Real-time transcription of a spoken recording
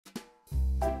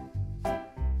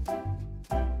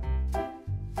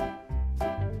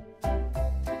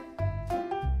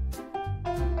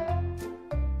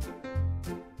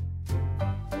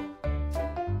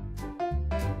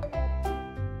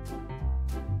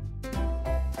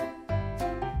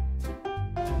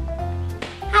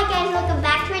guys, welcome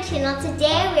back to our channel.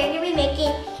 Today we're going to be making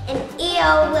an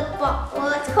EO lip balm.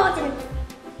 Well, it's called a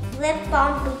lip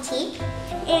balm boutique.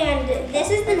 And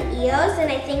this is the EOS,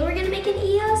 and I think we're going to make an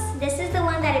EOS. This is the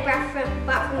one that I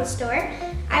bought from the store.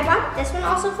 I bought this one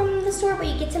also from the store, but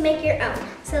you get to make your own.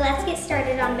 So let's get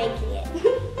started on making it.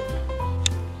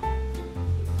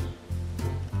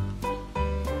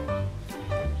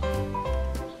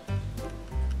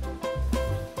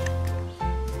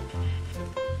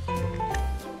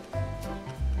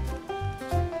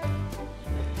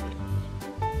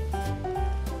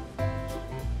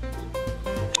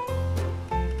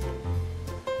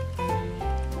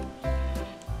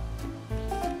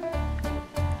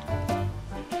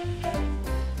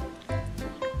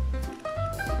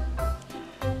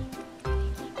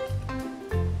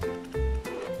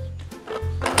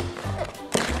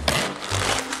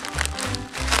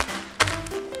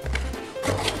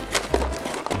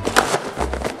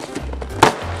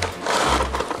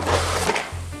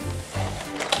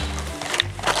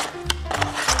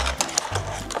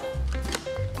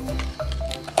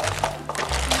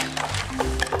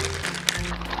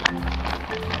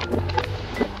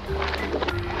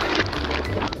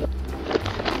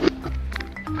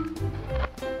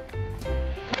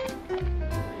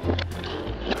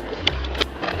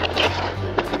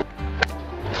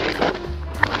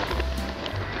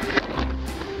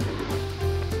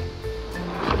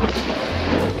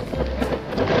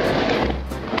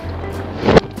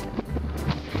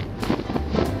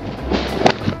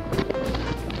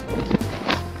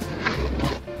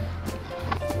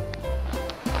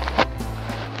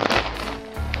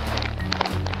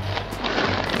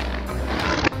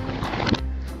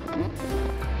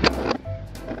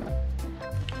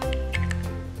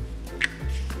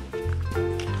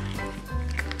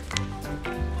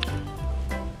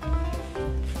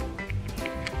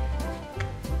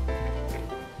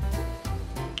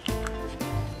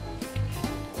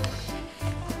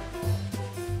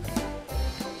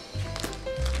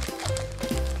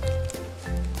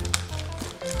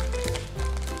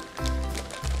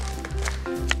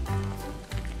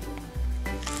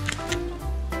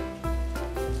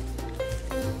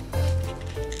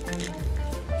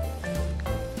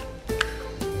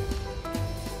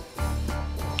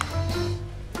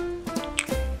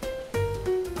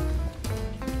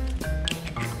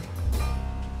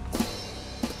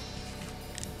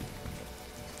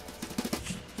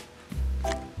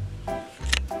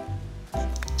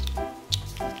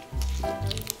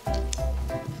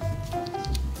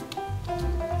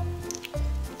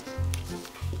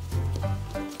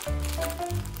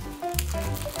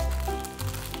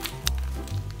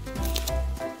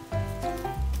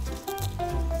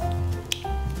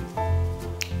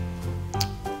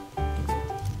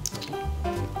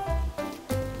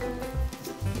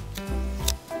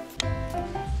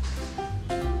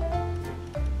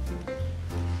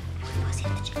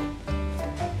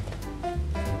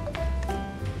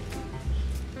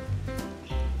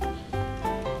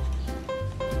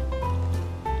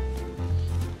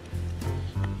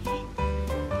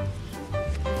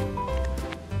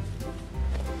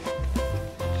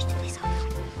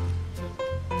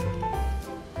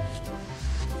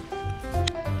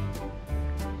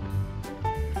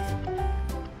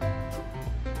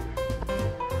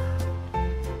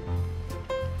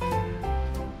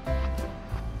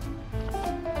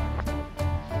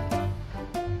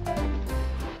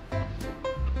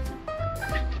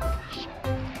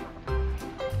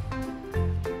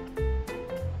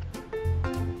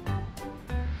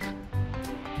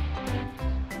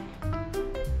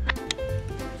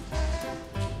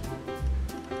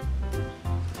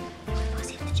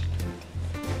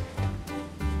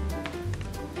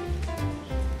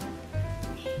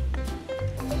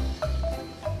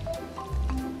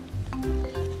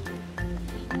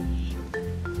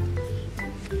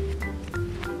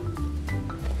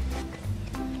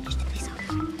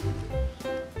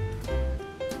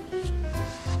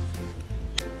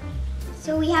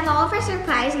 So we have all of our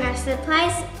supplies, and our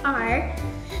supplies are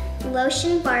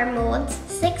lotion bar molds,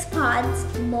 6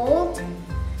 pods, mold,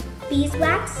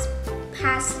 beeswax,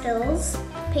 pastels,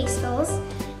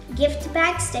 gift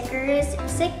bag stickers,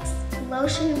 6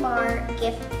 lotion bar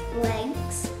gift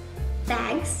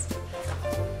bags.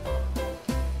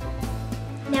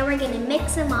 Now we're gonna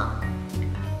mix them all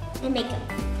and make them.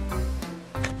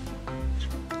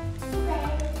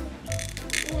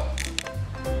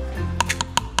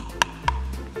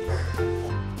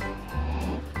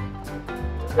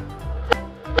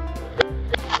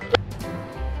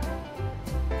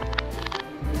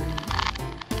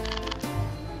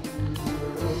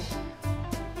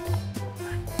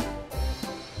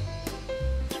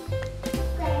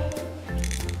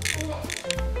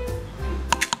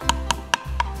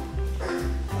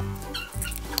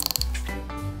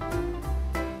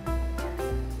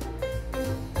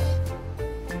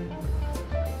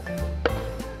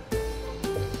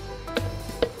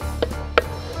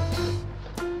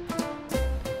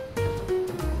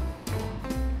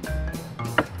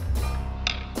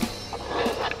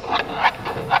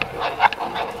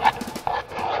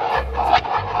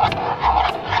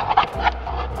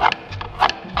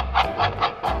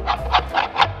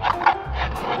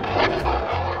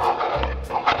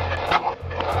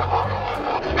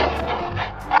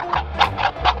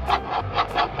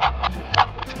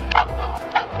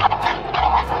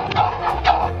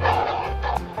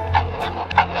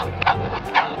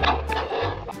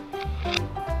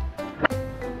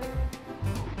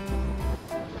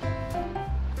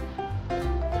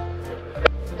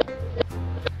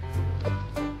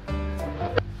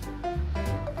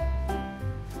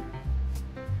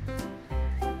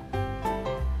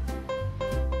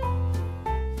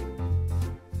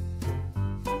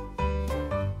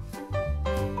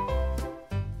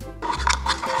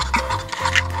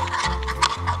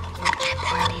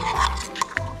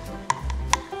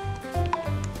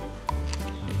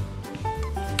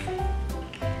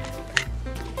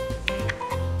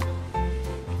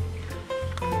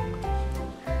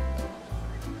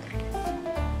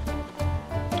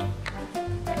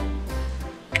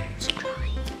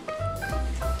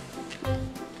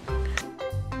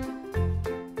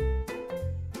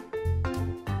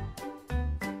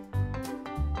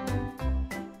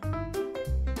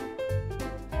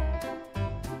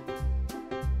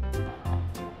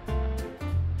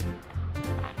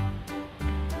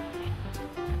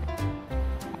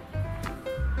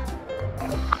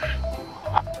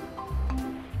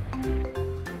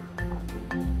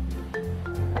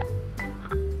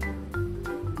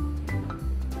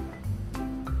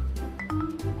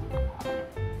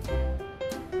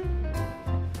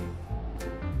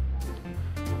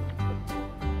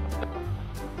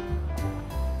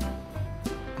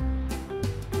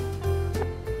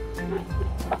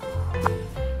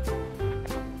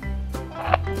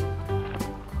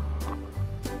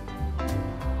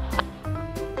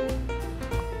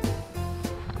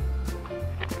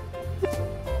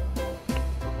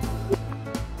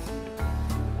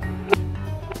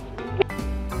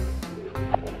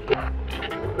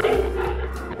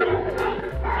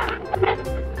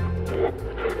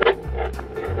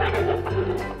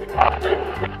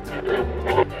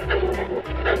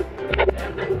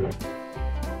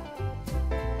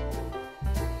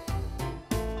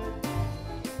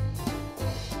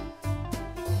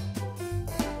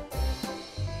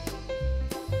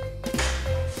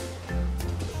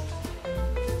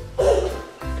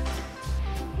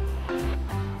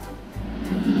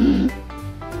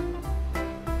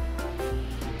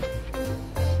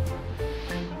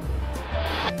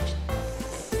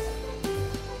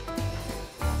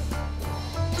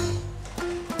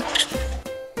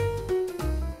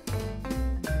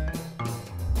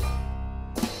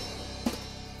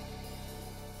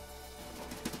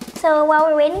 So while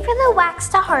we're waiting for the wax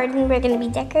to harden, we're going to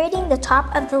be decorating the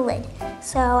top of the lid.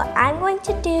 So I'm going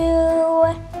to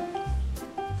do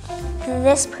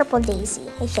this purple daisy,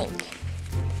 I think.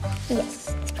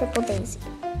 Yes, it's purple daisy.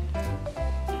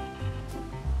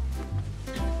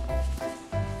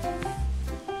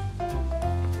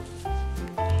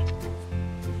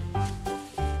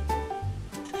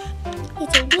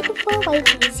 It's a beautiful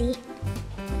white daisy.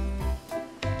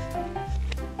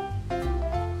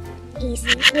 Easy.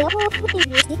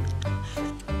 Easy.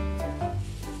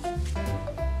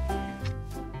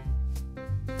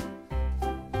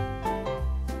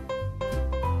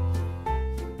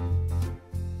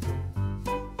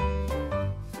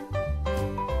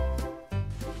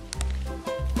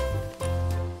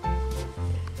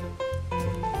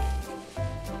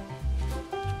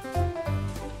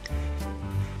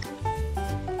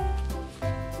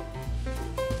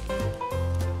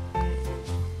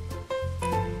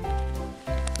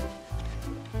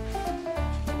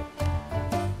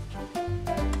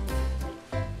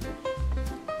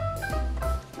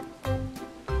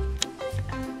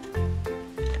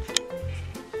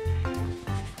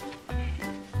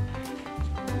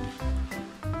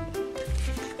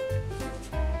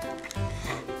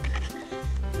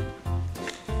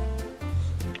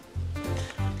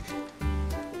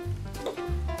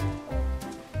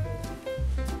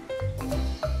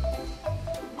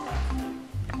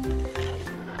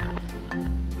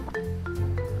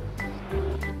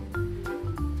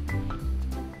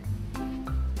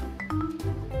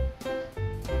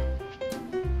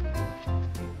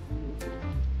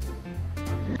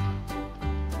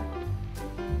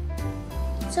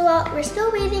 So we're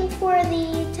still waiting for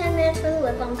the 10 minutes for the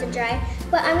lip balm to dry,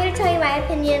 but I'm going to tell you my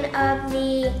opinion of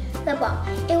the lip balm.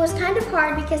 It was kind of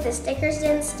hard because the stickers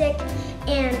didn't stick,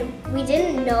 and we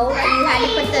didn't know that you had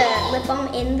to put the lip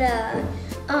balm in the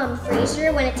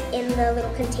freezer when it's in the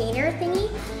little container thingy.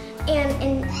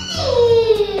 And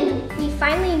we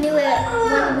finally knew it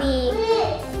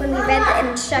when we read the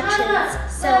instructions.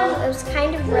 So it was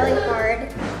kind of really hard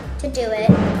to do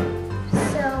it.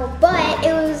 But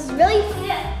it was really,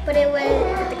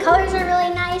 the colors are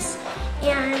really nice,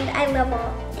 and I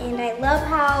love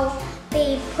how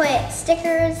they put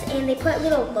stickers and they put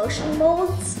little lotion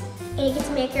molds, and you get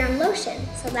to make your own lotion.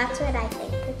 So that's what I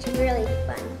think. It's really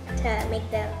fun to make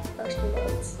the lotion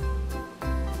molds.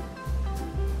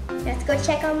 Let's go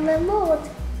check on the mold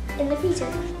in the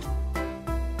freezer.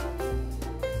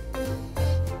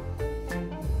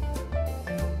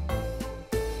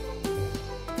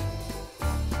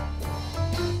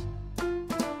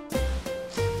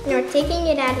 And we're taking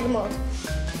it out of the mold.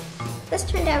 This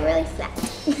turned out really flat.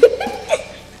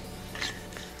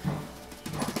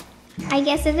 I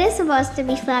guess it is supposed to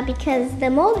be flat because the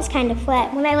mold is kind of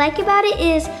flat. What I like about it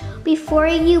is before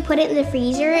you put it in the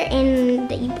freezer and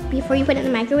before you put it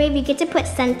in the microwave, you get to put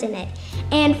scent in it.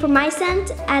 And for my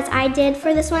scent, as I did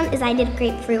for this one, is I did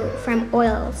grapefruit from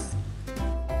Oils.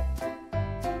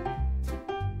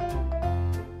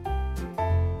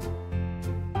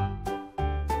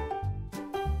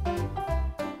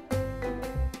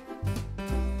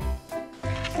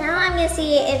 Now I'm gonna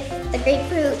see if the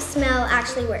grapefruit smell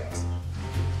actually works.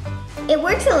 It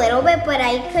works a little bit, but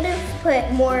I could have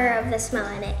put more of the smell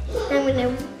in it. And I'm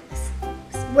gonna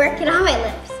work it on my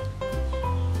lips.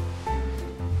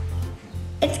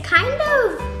 It's kind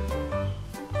of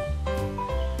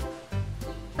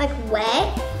like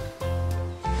wet,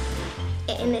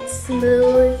 and it's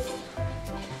smooth,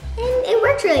 and it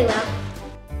works really well.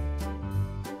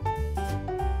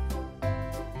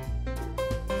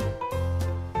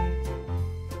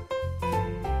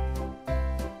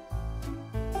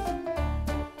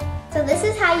 So this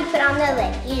is how you put on the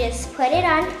lid. You just put it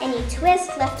on and you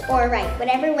twist left or right,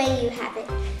 whatever way you have it.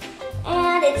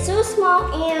 And it's so small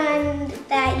and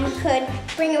that you could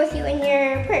bring it with you in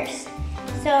your purse.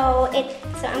 So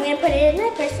I'm gonna put it in my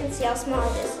purse and see how small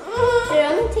it is. So it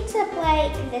only takes up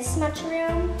like this much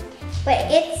room,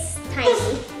 but it's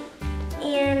tiny.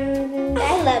 And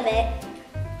I love it.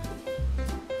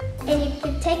 And you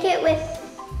can take it with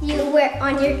you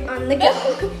on the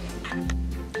go.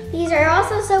 These are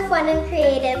also so fun and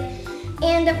creative.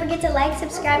 And don't forget to like,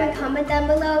 subscribe, and comment down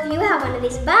below if you have one of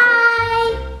these.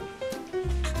 Bye!